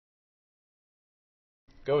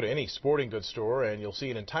Go to any sporting goods store and you'll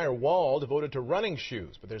see an entire wall devoted to running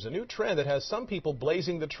shoes. But there's a new trend that has some people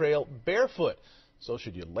blazing the trail barefoot. So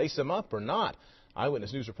should you lace them up or not?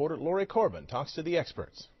 Eyewitness News reporter Lori Corbin talks to the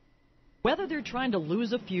experts. Whether they're trying to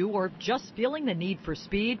lose a few or just feeling the need for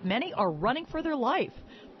speed, many are running for their life.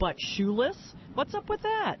 But shoeless? What's up with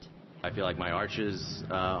that? I feel like my arches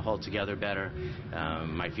hold together better,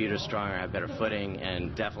 my feet are stronger, I have better footing,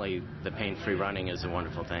 and definitely the pain-free running is a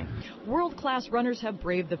wonderful thing. World-class runners have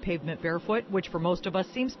braved the pavement barefoot, which for most of us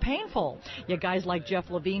seems painful. Yet guys like Jeff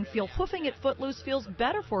Levine feel hoofing it footloose feels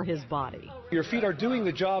better for his body. Your feet are doing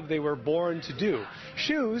the job they were born to do.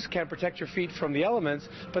 Shoes can protect your feet from the elements,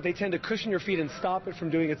 but they tend to cushion your feet and stop it from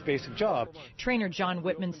doing its basic job. Trainer John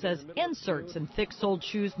Whitman says inserts in thick-soled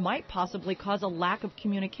shoes might possibly cause a lack of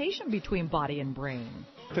communication between body and brain.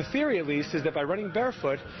 The theory, at least, is that by running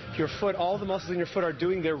barefoot, your foot, all the muscles in your foot are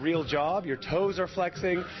doing their real job. Your toes are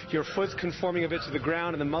flexing, your foot's conforming a bit to the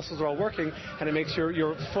ground, and the muscles are all working, and it makes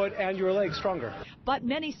your foot and your leg stronger. But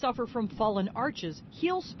many suffer from fallen arches,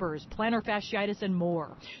 heel spurs, plantar fasciitis, and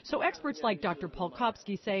more. So experts like Dr.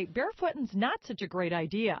 Polkowski say barefooting's not such a great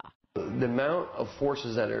idea. The amount of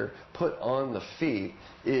forces that are put on the feet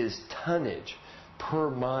is tonnage per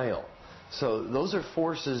mile. So those are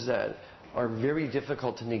forces that are very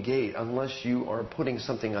difficult to negate unless you are putting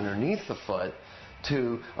something underneath the foot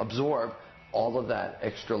to absorb all of that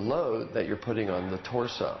extra load that you're putting on the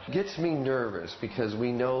torso. It gets me nervous because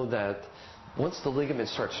we know that once the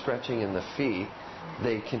ligaments start stretching in the feet,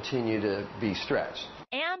 they continue to be stretched.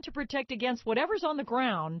 And to protect against whatever's on the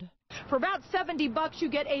ground. For about $70, you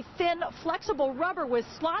get a thin, flexible rubber with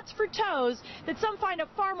slots for toes that some find a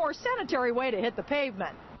far more sanitary way to hit the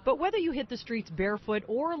pavement. But whether you hit the streets barefoot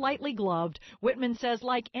or lightly gloved, Whitman says,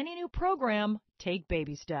 like any new program, take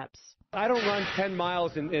baby steps. I don't run 10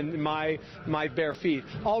 miles in my bare feet.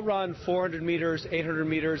 I'll run 400 meters, 800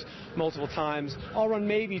 meters multiple times. I'll run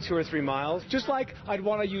maybe 2 or 3 miles. Just like I'd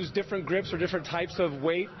want to use different grips or different types of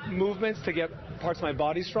weight movements to get parts of my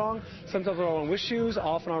body strong. Sometimes I'll run with shoes,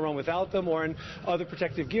 often I'll run without them or in other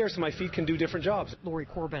protective gear so my feet can do different jobs. Lori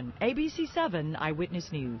Corbin, ABC 7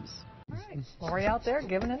 Eyewitness News. All right, Lori out there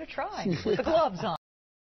giving it a try with the gloves on.